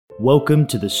Welcome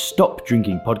to the Stop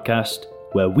Drinking podcast,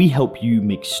 where we help you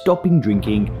make stopping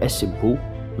drinking a simple,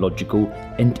 logical,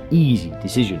 and easy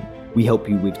decision. We help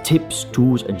you with tips,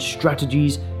 tools, and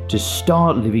strategies to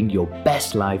start living your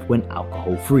best life when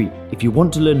alcohol-free. If you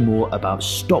want to learn more about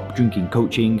stop drinking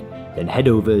coaching, then head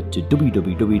over to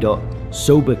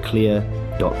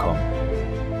www.soberclear.com.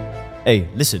 Hey,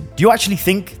 listen, do you actually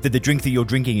think that the drink that you're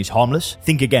drinking is harmless?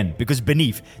 Think again, because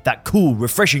beneath that cool,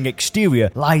 refreshing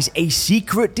exterior lies a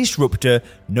secret disruptor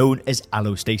known as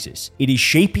allostasis. It is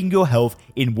shaping your health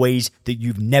in ways that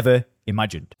you've never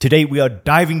imagined. Today, we are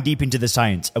diving deep into the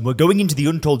science, and we're going into the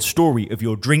untold story of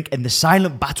your drink and the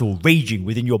silent battle raging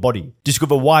within your body.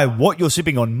 Discover why what you're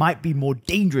sipping on might be more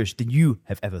dangerous than you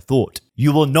have ever thought.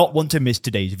 You will not want to miss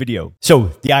today's video.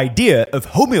 So, the idea of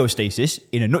homeostasis,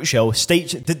 in a nutshell,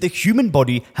 states that the human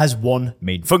body has one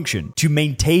main function: to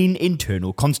maintain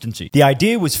internal constancy. The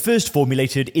idea was first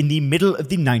formulated in the middle of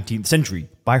the 19th century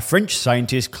by French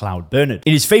scientist Claude Bernard.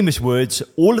 In his famous words,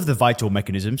 all of the vital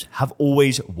mechanisms have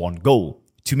always one goal: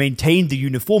 to maintain the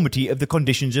uniformity of the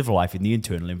conditions of life in the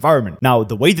internal environment. Now,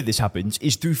 the way that this happens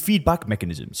is through feedback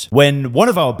mechanisms. When one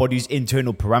of our body's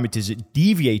internal parameters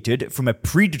deviated from a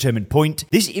predetermined point,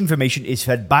 this information is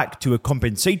fed back to a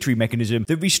compensatory mechanism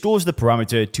that restores the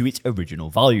parameter to its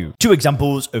original value. Two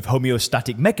examples of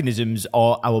homeostatic mechanisms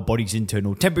are our body's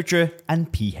internal temperature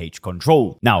and pH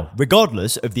control. Now,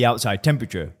 regardless of the outside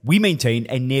temperature, we maintain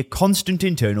a near constant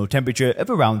internal temperature of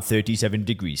around 37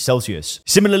 degrees Celsius.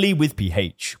 Similarly with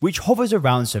pH, which hovers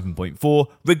around 7.4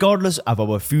 regardless of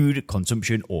our food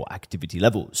consumption or activity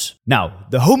levels. Now,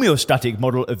 the homeostatic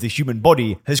model of the human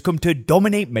body has come to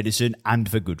dominate medicine, and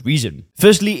for good reason.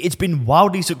 Firstly, it's been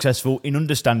wildly successful in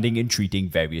understanding and treating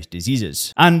various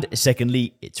diseases. And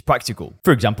secondly, it's practical.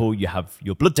 For example, you have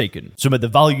your blood taken. Some of the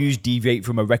values deviate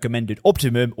from a recommended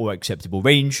optimum or acceptable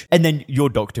range, and then your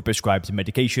doctor prescribes a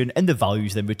medication and the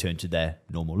values then return to their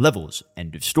normal levels.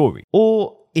 End of story.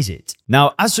 Or is it?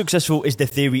 Now, as successful as the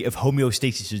theory of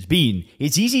homeostasis has been,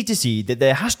 it's easy to see that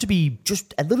there has to be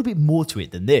just a little bit more to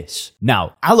it than this.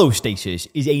 Now, allostasis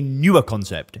is a newer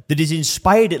concept that is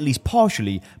inspired at least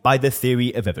partially by the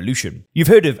theory of evolution. You've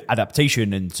heard of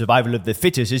adaptation and survival of the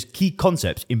fittest as key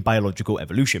concepts in biological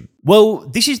evolution. Well,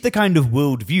 this is the kind of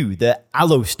worldview that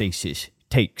allostasis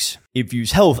takes. It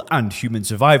views health and human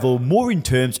survival more in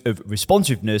terms of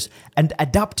responsiveness and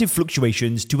adaptive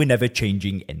fluctuations to an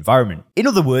ever-changing environment. In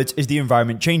other words, as the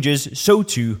environment changes, so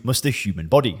too must the human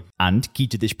body. And key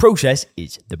to this process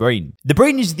is the brain. The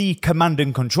brain is the command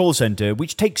and control center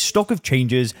which takes stock of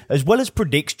changes as well as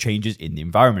predicts changes in the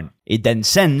environment. It then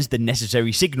sends the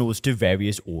necessary signals to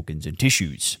various organs and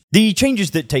tissues. The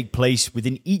changes that take place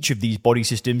within each of these body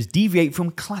systems deviate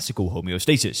from classical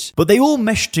homeostasis, but they all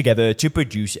mesh together to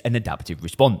produce an adaptive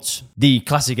response. The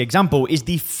classic example is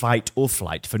the fight or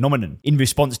flight phenomenon. In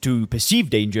response to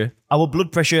perceived danger, our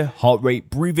blood pressure, heart rate,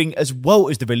 breathing, as well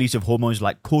as the release of hormones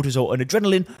like cortisol and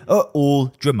adrenaline are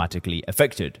all dramatically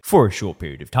affected for a short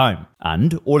period of time.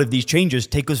 And all of these changes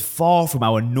take us far from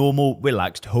our normal,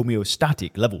 relaxed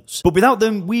homeostatic levels. But without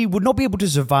them, we would not be able to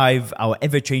survive our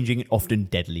ever-changing and often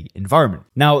deadly environment.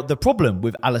 Now, the problem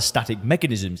with allostatic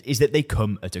mechanisms is that they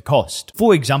come at a cost.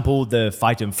 For example, the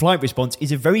fight and flight response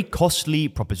is a very costly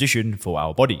proposition for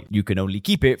our body. You can only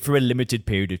keep it for a limited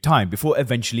period of time before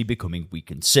eventually becoming weak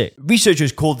and sick.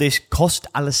 Researchers call this cost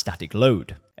allostatic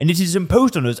load, and it is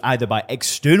imposed on us either by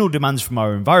external demands from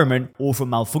our environment or from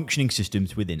malfunctioning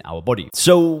systems within our body.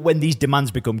 So when these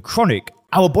demands become chronic,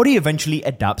 our body eventually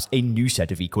adapts a new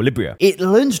set of equilibria. It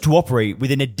learns to operate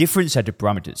within a different set of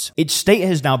parameters. Its state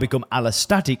has now become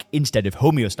allostatic instead of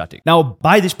homeostatic. Now,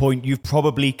 by this point, you've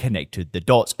probably connected the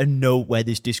dots and know where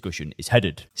this discussion is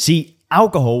headed. See,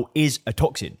 alcohol is a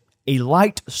toxin. A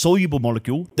light, soluble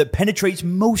molecule that penetrates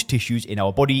most tissues in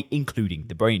our body, including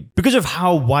the brain. Because of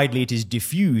how widely it is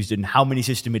diffused and how many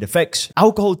systems it affects,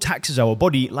 alcohol taxes our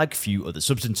body like few other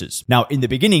substances. Now, in the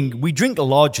beginning, we drink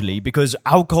largely because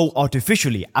alcohol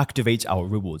artificially activates our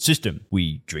reward system.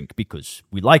 We drink because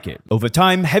we like it. Over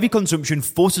time, heavy consumption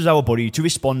forces our body to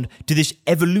respond to this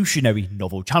evolutionary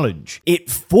novel challenge.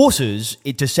 It forces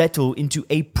it to settle into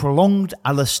a prolonged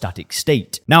allostatic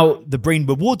state. Now, the brain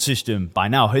reward system by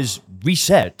now has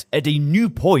reset at a new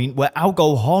point where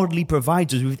alcohol hardly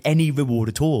provides us with any reward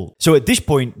at all. So at this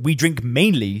point, we drink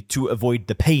mainly to avoid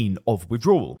the pain of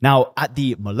withdrawal. Now, at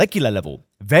the molecular level,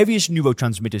 various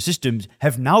neurotransmitter systems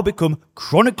have now become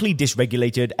chronically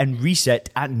dysregulated and reset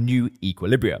at new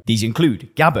equilibria. These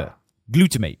include GABA,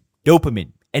 glutamate,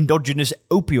 dopamine, endogenous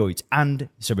opioids, and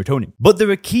serotonin. But there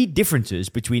are key differences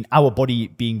between our body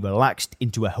being relaxed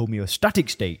into a homeostatic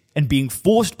state and being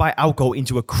forced by alcohol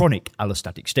into a chronic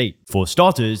allostatic state. For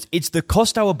starters, it's the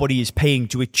cost our body is paying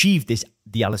to achieve the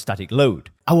allostatic load.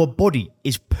 Our body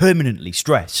is permanently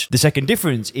stressed. The second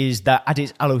difference is that at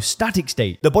its allostatic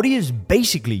state, the body has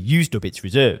basically used up its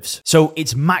reserves. So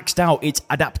it's maxed out its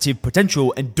adaptive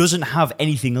potential and doesn't have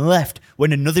anything left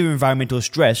when another environmental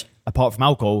stress, apart from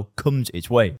alcohol, comes its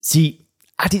way. See,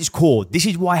 at its core, this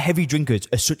is why heavy drinkers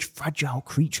are such fragile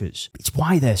creatures. It's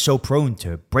why they're so prone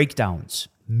to breakdowns,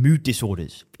 mood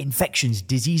disorders, infections,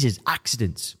 diseases,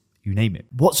 accidents. You name it.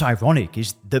 What's ironic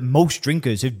is that most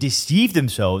drinkers have deceived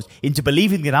themselves into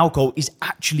believing that alcohol is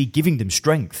actually giving them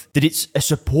strength, that it's a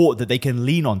support that they can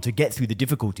lean on to get through the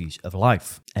difficulties of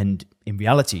life. And in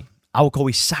reality, alcohol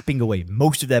is sapping away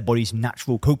most of their body's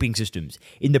natural coping systems,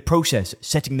 in the process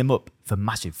setting them up for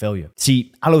massive failure.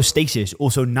 See, allostasis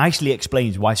also nicely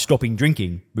explains why stopping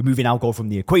drinking, removing alcohol from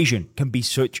the equation, can be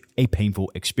such a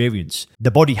painful experience.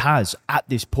 The body has, at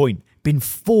this point, been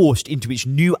forced into its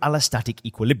new allostatic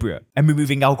equilibria, and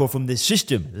removing alcohol from the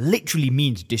system literally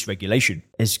means dysregulation.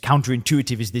 As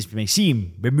counterintuitive as this may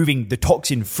seem, removing the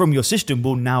toxin from your system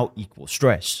will now equal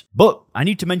stress. But I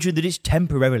need to mention that it's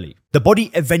temporarily. The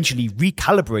body eventually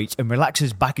recalibrates and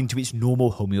relaxes back into its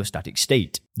normal homeostatic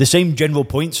state. The same general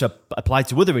points apply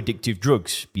to other addictive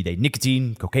drugs, be they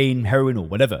nicotine, cocaine, heroin, or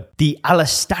whatever. The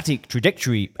allostatic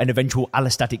trajectory and eventual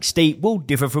allostatic state will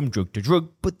differ from drug to drug,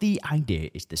 but the idea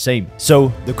is the same.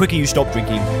 So, the quicker you stop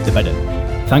drinking, the better.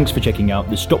 Thanks for checking out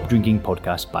the Stop Drinking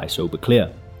podcast by Sober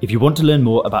Clear. If you want to learn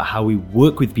more about how we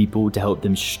work with people to help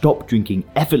them stop drinking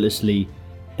effortlessly,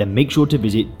 then make sure to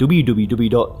visit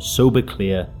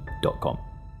www.soberclear.com.